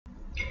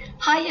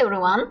Hi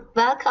everyone,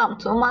 welcome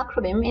to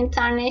Makrobim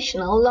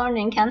International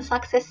Learning and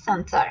Success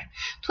Center.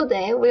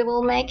 Today we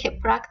will make a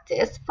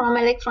practice from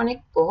electronic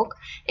book,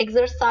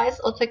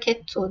 Exercise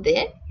Autocad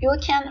 2D. You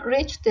can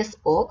reach this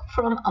book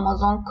from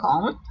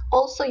Amazon.com.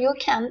 Also you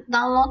can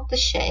download the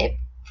shape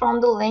from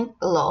the link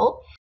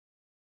below.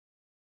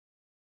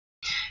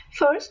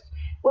 First,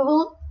 we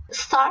will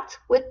start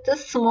with the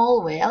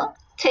small wheel.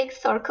 Take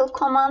circle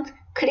command,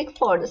 click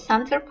for the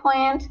center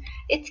point.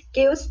 It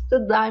gives the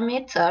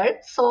diameter,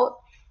 so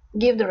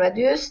give the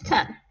radius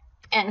 10.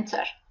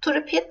 Enter. To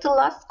repeat the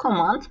last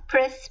command,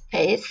 press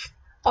space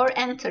or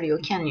enter you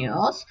can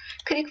use.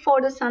 Click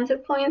for the center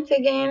point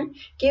again.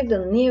 Give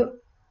the new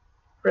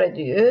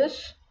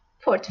radius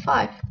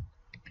 45.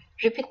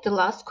 Repeat the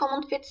last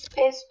command with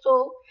space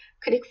tool.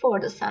 Click for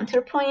the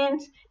center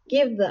point.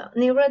 Give the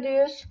new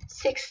radius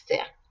 60.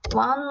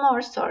 One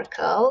more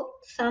circle.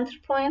 Center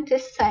point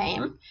is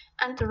same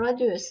and the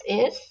radius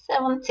is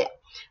 70.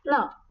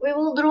 Now we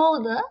will draw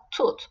the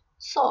tooth.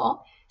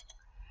 So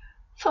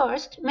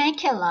first,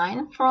 make a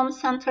line from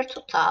center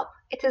to top.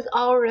 It is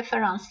our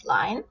reference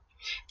line.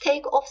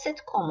 Take offset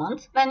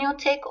command. When you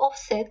take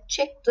offset,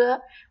 check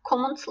the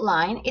command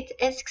line. It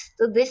asks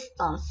the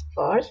distance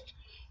first.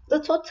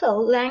 The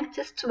total length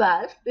is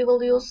 12. We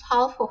will use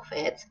half of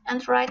it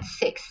and write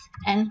 6.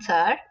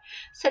 Enter.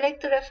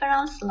 Select the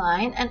reference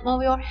line and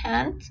move your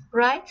hand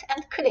right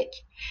and click.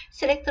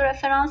 Select the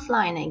reference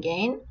line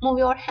again. Move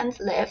your hand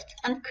left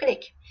and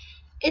click.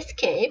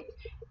 Escape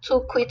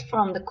to quit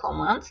from the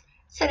command.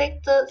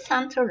 Select the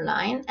center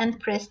line and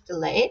press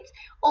delete.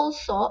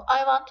 Also,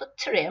 I want to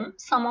trim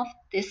some of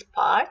this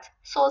part,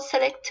 so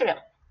select trim.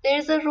 There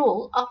is a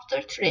rule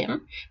after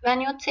trim.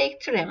 When you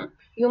take trim,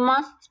 you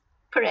must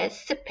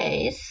press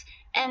space,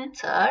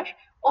 enter,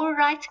 or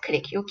right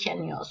click you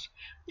can use.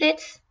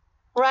 Let's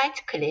right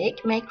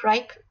click, make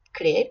right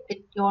click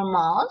with your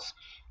mouse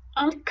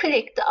and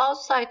click the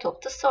outside of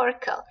the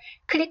circle.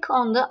 Click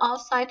on the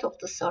outside of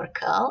the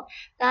circle,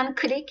 then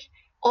click,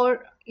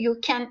 or you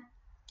can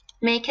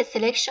make a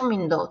selection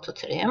window to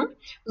trim.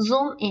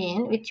 Zoom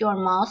in with your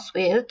mouse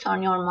wheel,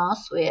 turn your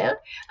mouse wheel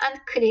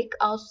and click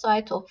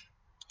outside of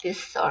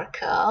this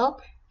circle,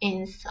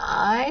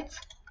 inside.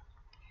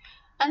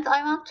 And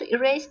I want to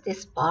erase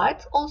this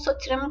part. Also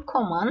trim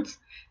command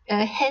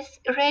has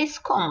erase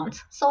command.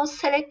 So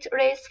select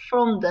erase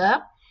from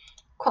the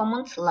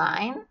command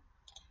line.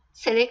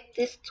 Select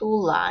these two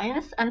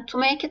lines and to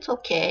make it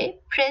okay,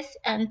 press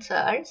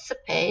enter,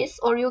 space,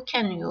 or you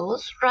can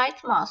use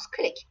right mouse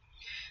click.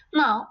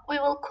 Now we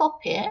will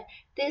copy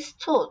this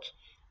tooth.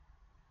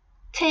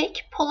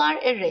 Take polar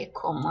array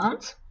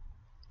command.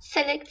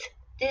 Select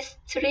these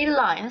 3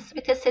 lines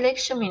with a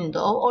selection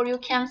window, or you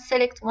can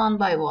select one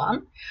by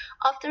one.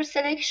 After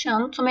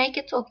selection, to make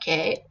it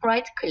okay,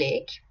 right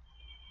click.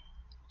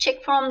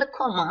 Check from the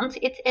command.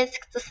 It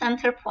asks the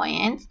center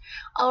point.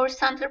 Our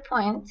center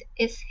point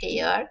is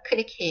here.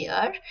 Click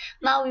here.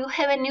 Now you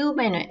have a new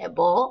menu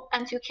above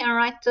and you can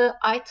write the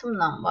item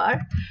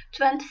number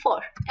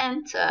 24.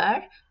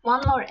 Enter.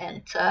 One more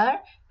enter.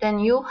 Then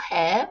you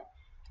have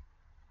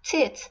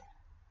teeth.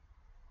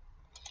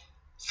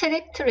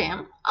 Select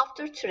trim.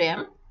 After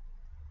trim,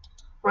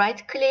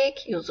 right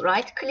click. Use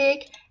right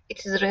click.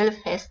 It is a really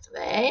fast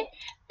way.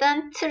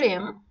 Then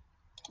trim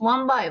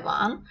one by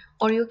one,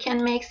 or you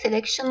can make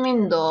selection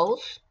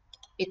windows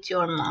with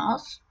your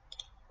mouse.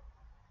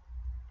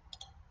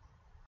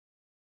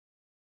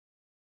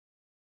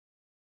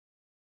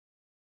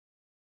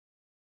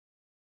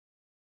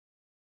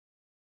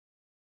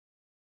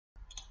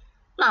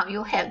 Now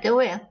you have the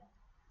wheel.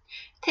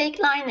 Take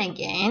line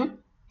again.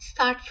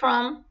 Start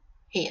from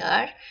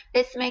here.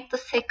 Let's make the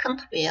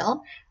second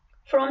wheel.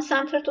 From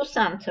center to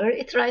center,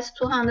 it writes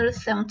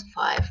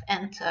 275,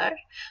 enter.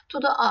 To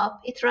the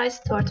up, it writes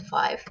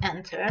 35,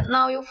 enter.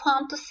 Now you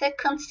found the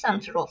second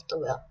center of the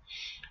wheel.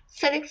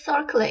 Select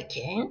circle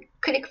again,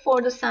 click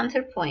for the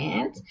center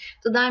point.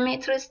 The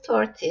diameter is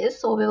 30,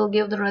 so we will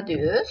give the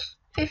radius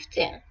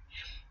 15.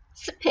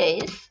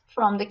 Space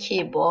from the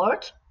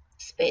keyboard,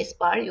 space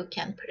bar you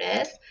can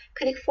press.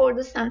 Click for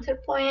the center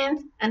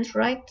point and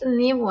write the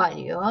new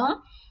value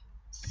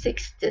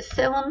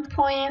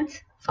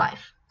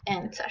 67.5.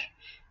 Enter.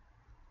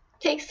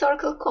 Take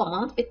circle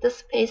command with the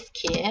space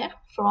key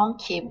from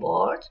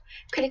keyboard.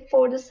 Click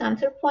for the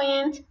center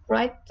point.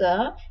 Write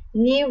the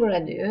new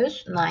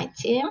radius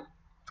 90.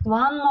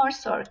 One more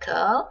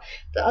circle.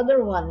 The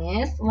other one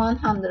is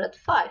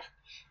 105.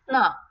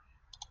 Now,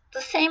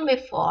 the same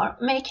before,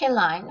 make a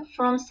line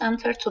from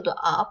center to the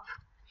up.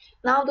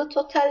 Now the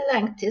total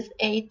length is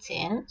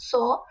 18.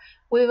 So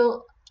we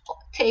will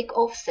take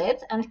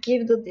offset and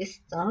give the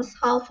distance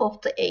half of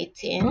the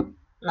 18,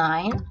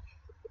 9.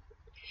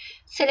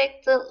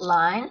 Select the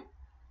line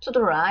to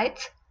the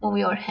right, move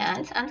your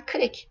hand and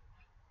click.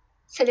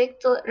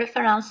 Select the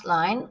reference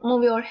line,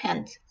 move your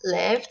hand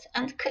left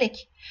and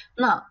click.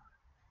 Now,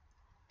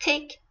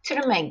 take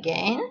trim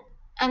again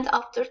and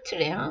after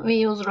trim,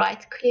 we use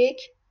right click.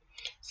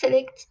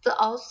 Select the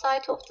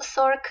outside of the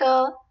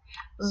circle,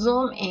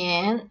 zoom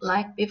in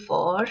like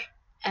before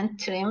and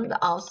trim the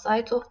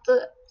outside of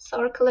the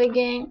circle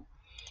again.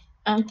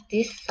 And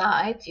this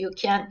side you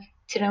can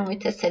trim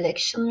with a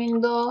selection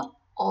window.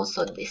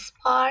 Also this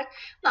part.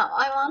 Now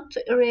I want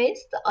to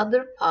erase the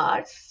other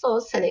parts, so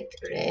select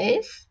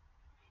erase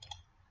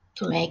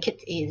to make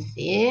it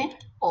easy.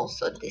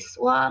 Also this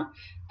one,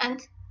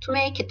 and to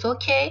make it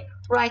okay,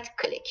 right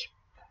click.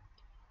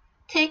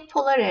 Take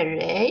polar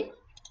array,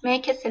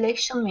 make a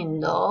selection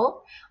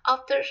window.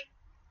 After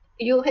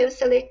you have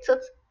selected,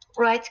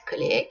 right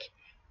click,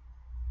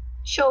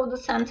 show the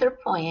center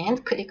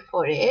point, click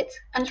for it,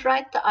 and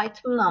write the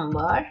item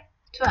number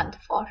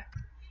 24.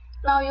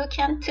 Now you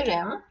can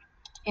trim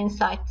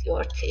inside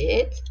your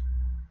teeth.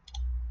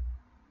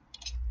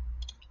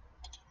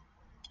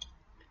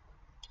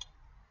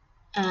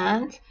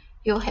 And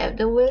you have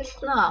the wheels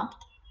now.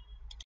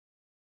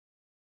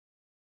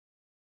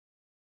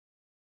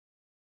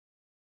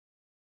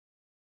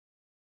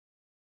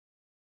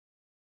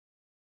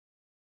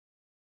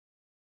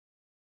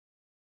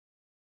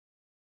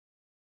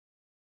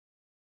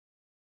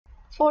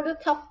 For the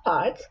top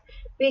part,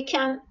 we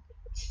can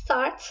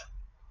start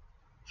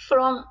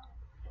from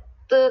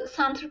the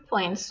center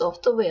points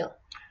of the wheel.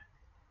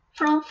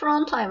 From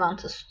front I want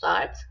to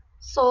start,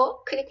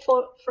 so click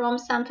from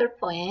center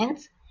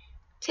point,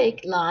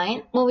 take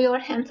line, move your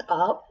hand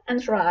up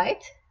and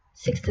write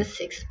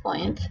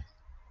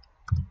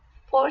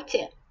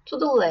 66.40. To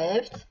the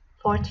left,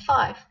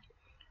 45.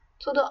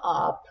 To the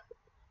up,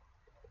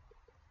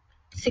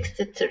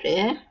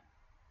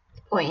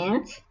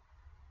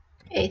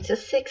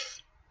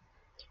 63.86.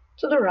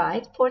 To the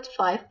right,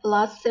 45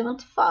 plus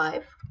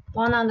 75,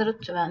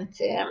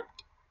 120.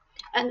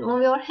 And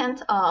move your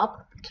hand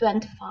up,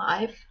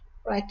 25,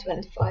 write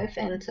 25,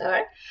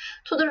 enter.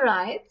 To the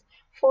right,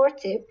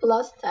 40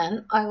 plus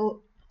 10, I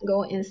will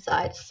go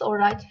inside, so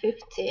write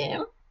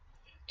 50.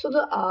 To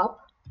the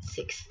up,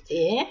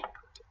 60.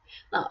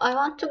 Now I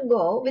want to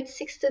go with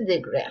 60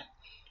 degree.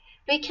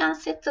 We can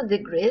set the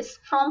degrees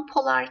from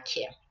polar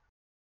key.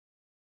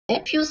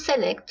 If you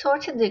select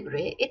 30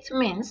 degree, it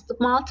means the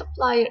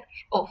multiplier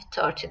of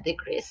 30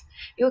 degrees.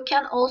 You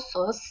can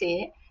also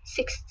see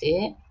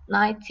 60,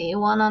 90,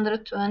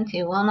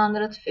 120,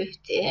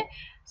 150.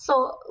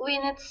 So we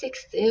need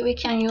 60. We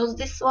can use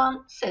this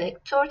one.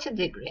 Select 30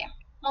 degree.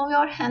 Move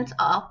your hand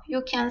up.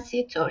 You can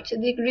see 30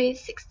 degree,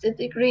 60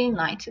 degree,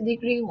 90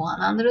 degree,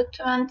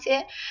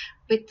 120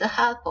 with the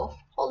help of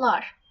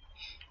polar.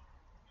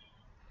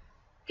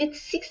 With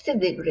 60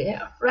 degree,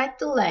 write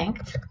the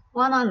length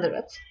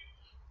 100.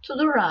 To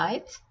the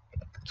right,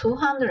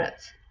 200.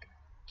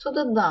 To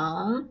the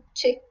down,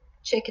 check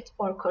it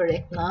for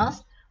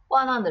correctness,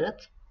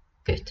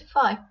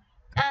 155.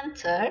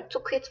 Enter to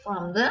quit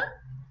from the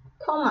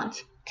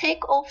command.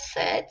 Take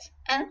offset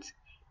and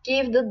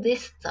give the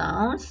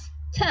distance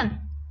 10.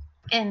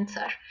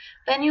 Enter.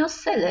 When you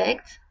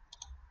select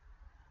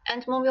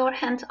and move your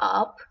hand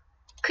up,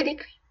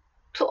 click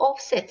to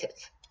offset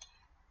it.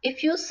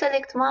 If you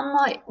select one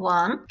by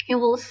one, you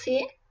will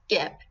see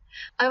gap.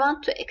 I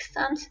want to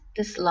extend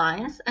these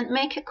lines and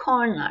make a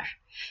corner.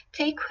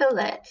 Take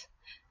fillet,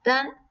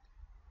 then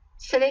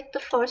select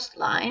the first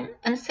line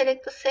and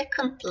select the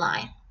second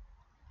line.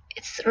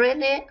 It's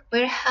really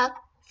very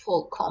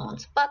helpful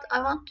command, but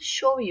I want to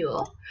show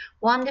you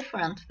one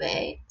different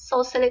way.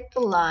 So select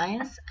the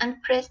lines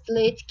and press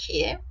delete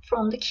key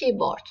from the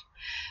keyboard.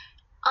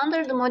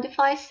 Under the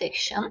modify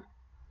section,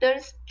 there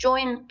is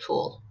join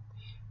tool.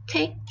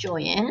 Take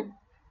join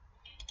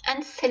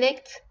and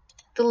select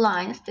the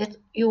lines that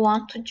you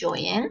want to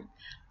join.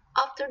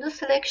 After the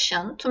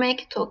selection, to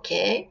make it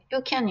okay,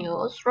 you can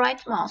use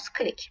right mouse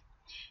click.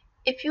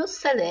 If you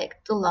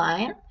select the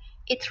line,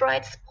 it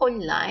writes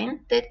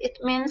polyline, that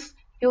it means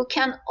you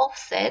can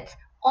offset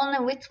only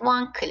with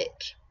one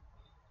click.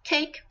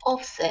 Take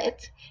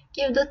offset,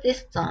 give the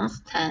distance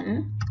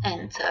 10,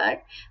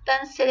 enter,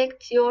 then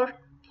select your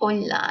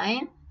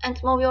polyline and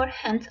move your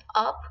hand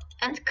up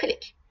and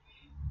click.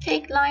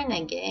 Take line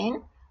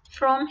again,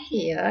 from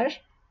here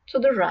to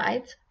the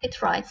right,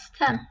 it writes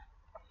 10.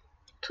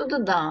 To the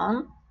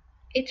down,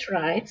 it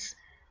writes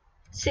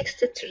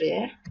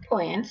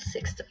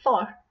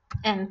 63.64.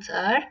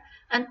 Enter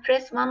and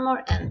press one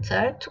more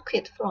enter to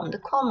quit from the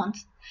command.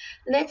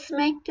 Let's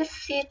make the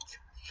seat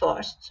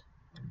first.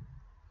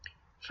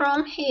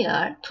 From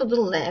here to the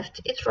left,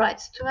 it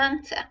writes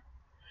 20.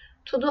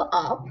 To the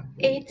up,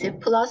 80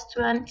 plus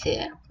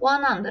 20,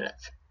 100.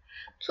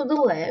 To the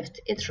left,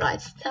 it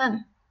writes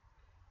 10.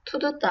 To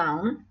the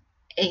down,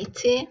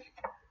 80.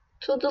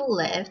 To the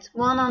left,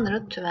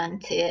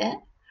 120.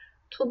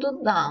 To the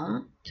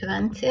down,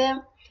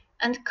 20.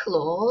 And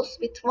close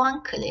with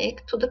one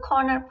click to the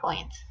corner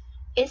point.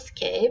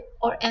 Escape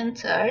or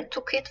enter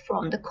to quit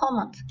from the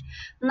command.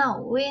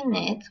 Now we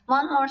need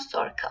one more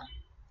circle.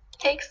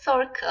 Take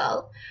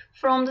circle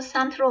from the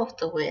center of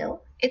the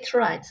wheel. It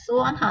writes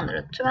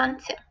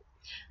 120.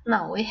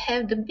 Now we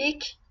have the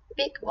big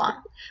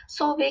one,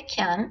 so we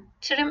can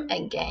trim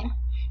again.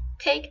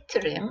 Take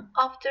trim.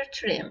 After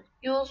trim,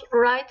 use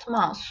right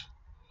mouse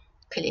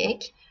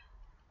click,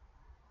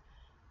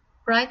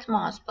 right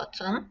mouse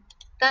button,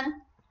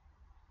 then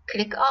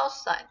click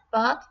outside,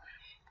 but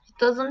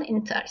doesn't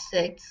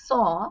intersect,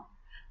 so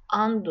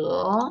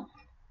undo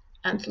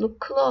and look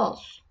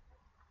close.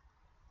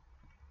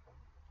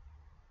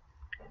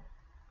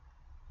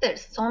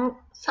 There's some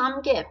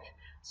gap,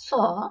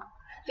 so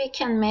we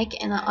can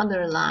make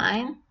another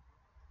line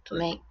to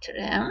make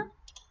trim,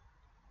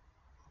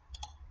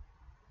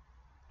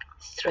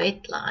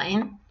 straight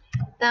line,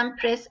 then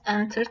press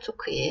enter to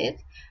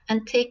quit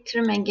and take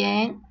trim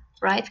again,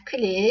 right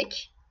click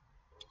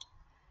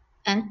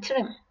and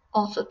trim,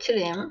 also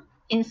trim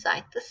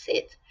inside the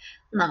seat.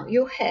 Now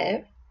you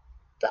have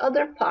the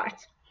other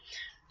part.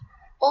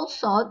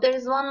 Also there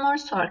is one more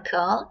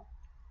circle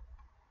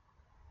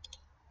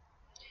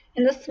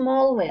in the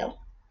small wheel.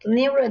 The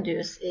new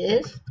radius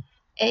is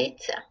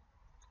 80.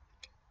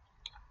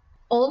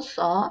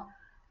 Also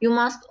you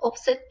must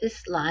offset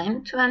this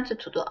line 20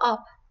 to the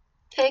up.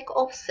 Take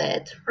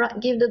offset,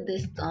 give the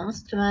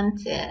distance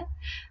 20,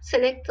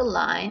 select the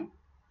line,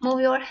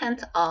 move your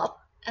hand up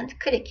and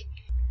click.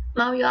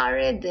 Now you are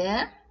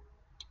ready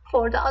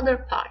for the other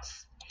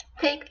parts.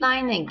 Take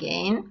line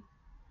again.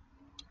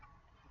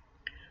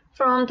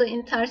 From the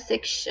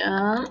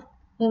intersection,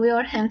 move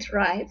your hand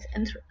right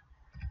and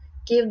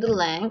give the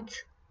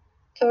length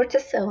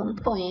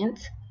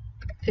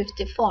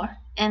 37.54.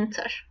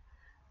 Enter.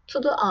 To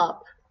the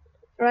up,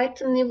 write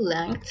the new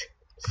length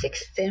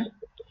 60.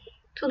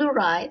 To the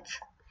right,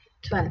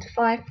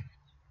 25.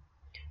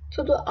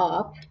 To the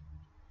up,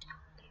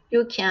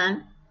 you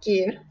can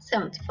give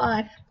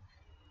 75.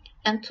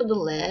 And to the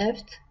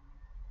left,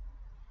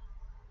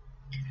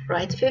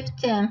 write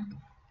 15.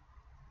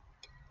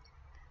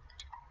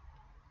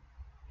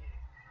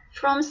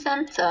 From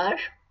center,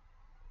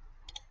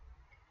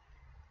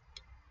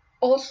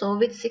 also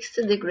with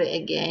 60 degree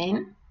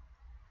again,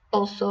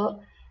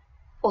 also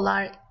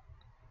polar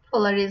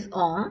is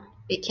on,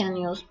 we can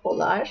use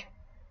polar.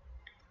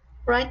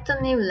 Write the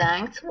new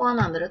length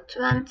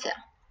 120.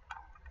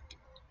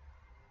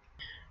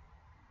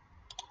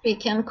 We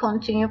can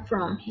continue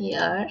from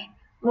here.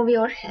 Move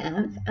your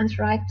hand and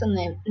write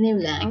the new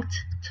length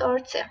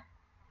 30.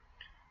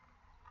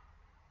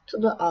 To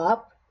the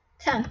up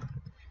 10.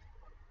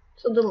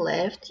 To the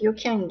left you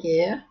can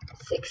give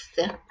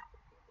 60.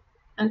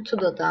 And to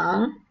the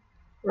down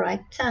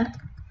write 10.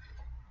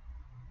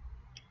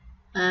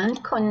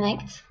 And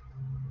connect.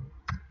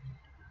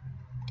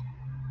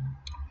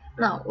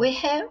 Now we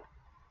have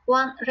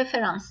one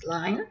reference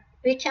line.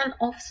 We can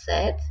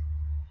offset.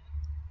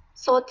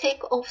 So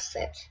take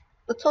offset.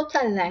 The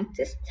total length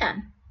is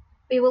 10.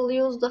 We will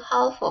use the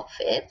half of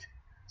it.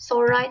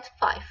 So write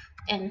 5.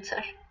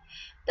 Enter.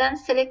 Then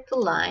select the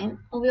line,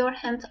 move your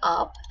hand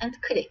up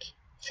and click.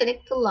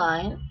 Select the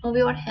line, move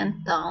your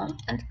hand down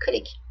and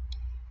click.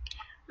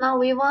 Now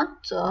we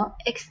want to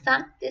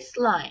extend this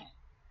line.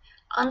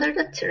 Under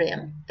the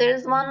trim, there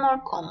is one more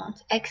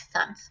command,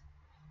 extend.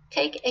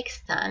 Take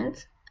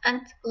extend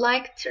and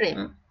like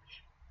trim,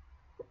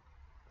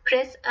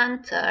 press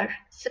enter,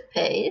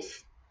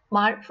 space,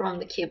 bar from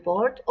the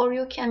keyboard, or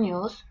you can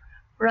use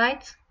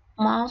right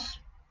mouse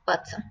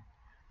button.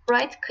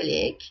 Right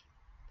click,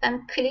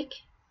 then click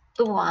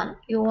the one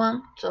you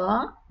want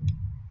to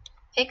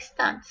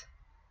extend.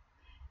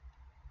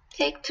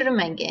 Take trim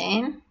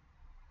again,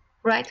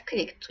 right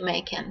click to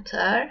make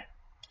enter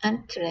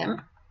and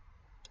trim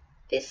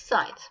this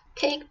side.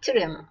 Take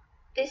trim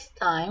this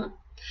time,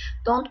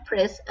 don't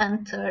press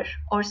enter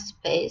or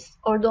space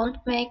or don't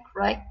make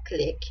right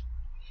click.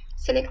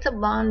 Select a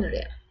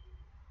boundary.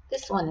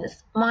 This one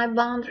is my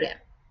boundary.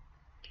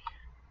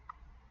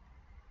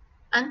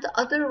 And the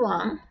other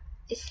one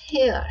is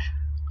here.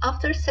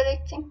 After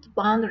selecting the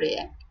boundary,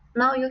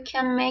 now you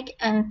can make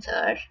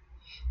enter.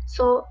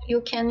 So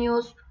you can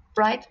use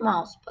right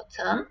mouse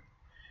button.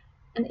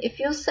 And if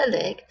you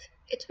select,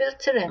 it will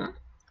trim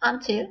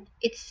until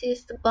it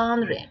sees the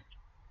boundary.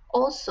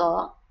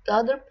 Also, the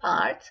other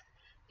part,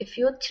 if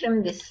you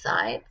trim this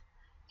side,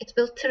 it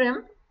will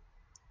trim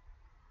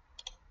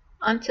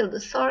until the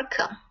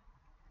circle.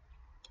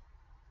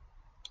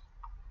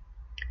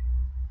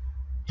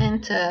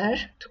 Enter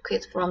to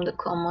quit from the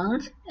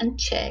command and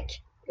check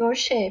your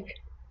shape.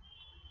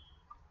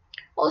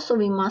 Also,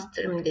 we must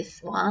trim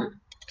this one.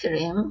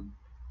 Trim,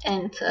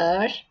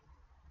 enter,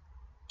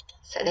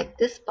 select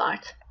this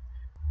part.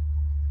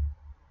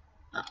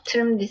 Now,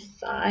 trim this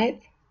side.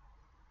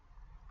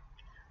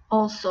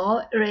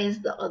 Also, erase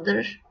the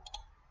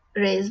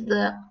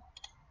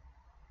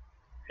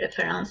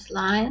reference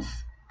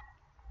lines.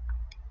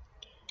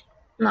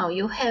 Now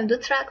you have the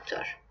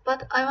tractor,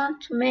 but I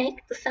want to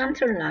make the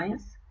center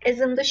lines as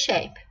in the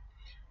shape.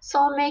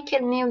 So make a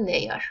new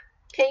layer.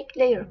 Take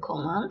layer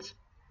command,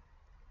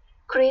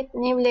 create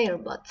new layer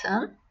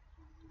button,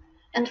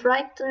 and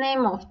write the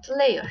name of the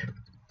layer.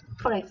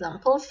 For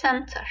example,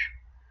 center.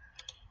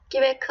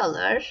 Give a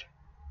color.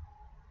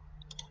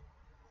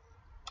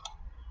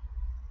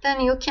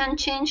 Then you can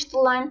change the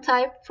line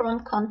type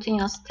from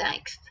continuous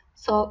text.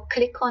 So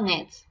click on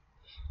it.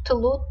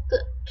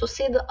 To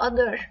see the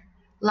other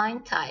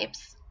line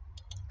types,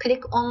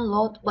 click on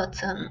load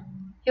button.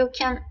 You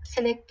can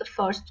select the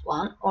first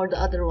one or the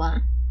other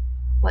one,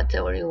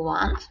 whatever you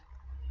want.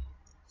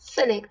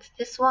 select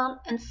this one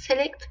and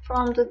select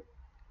from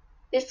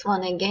this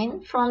one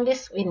again from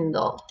this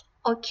window.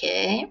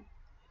 Okay.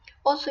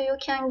 Also you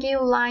can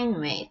give line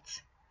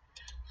weight.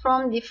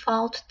 From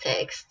default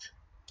text,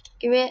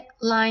 give a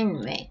line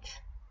weight.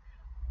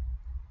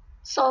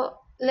 So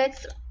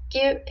let's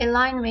give a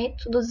line weight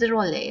to the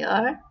 0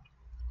 layer.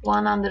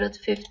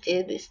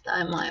 150 this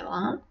time I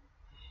want.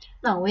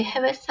 Now we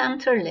have a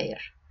center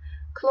layer.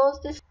 Close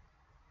this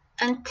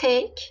and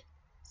take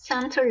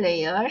center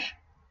layer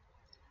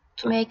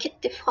to make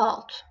it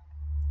default.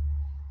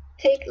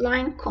 Take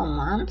line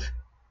command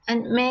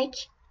and make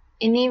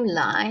a new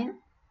line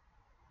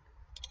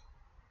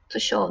to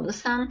show the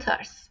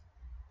centers.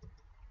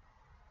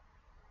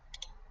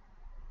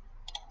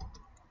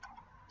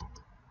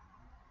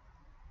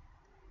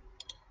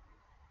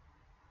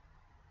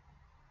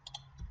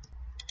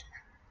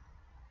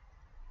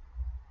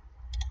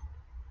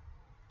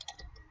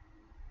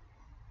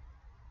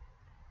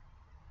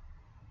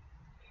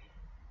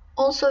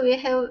 Also we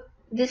have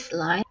this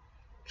line.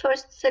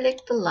 First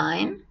select the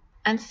line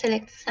and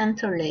select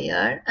center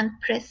layer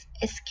and press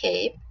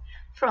escape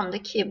from the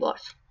keyboard.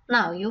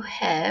 Now you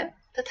have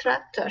the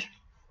tractor.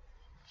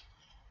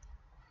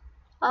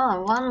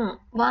 One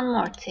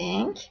more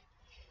thing.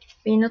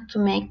 We need to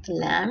make the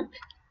lamp.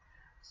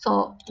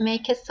 So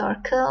make a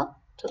circle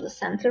to the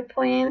center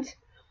point.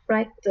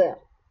 Write the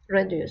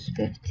radius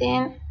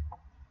 15.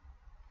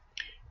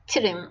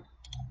 Trim.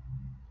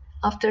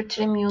 After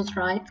trim, use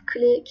right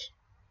click.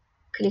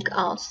 Click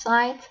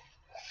outside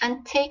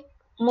and take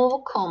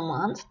move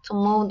command to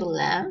move the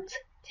lamp.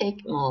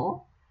 Take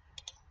move.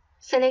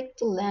 Select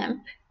the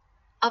lamp.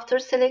 After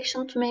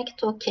selection, to make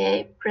it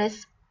okay,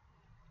 press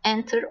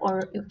enter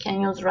or you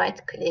can use right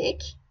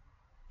click.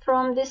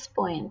 From this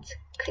point,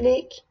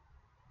 click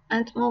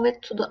and move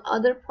it to the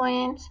other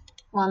point.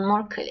 One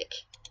more click.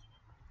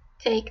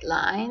 Take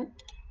line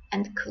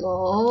and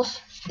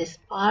close this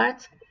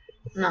part.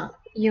 Now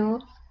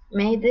you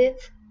made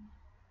it.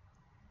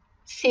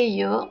 See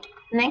you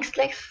next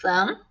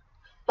lesson.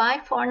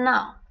 Bye for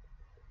now.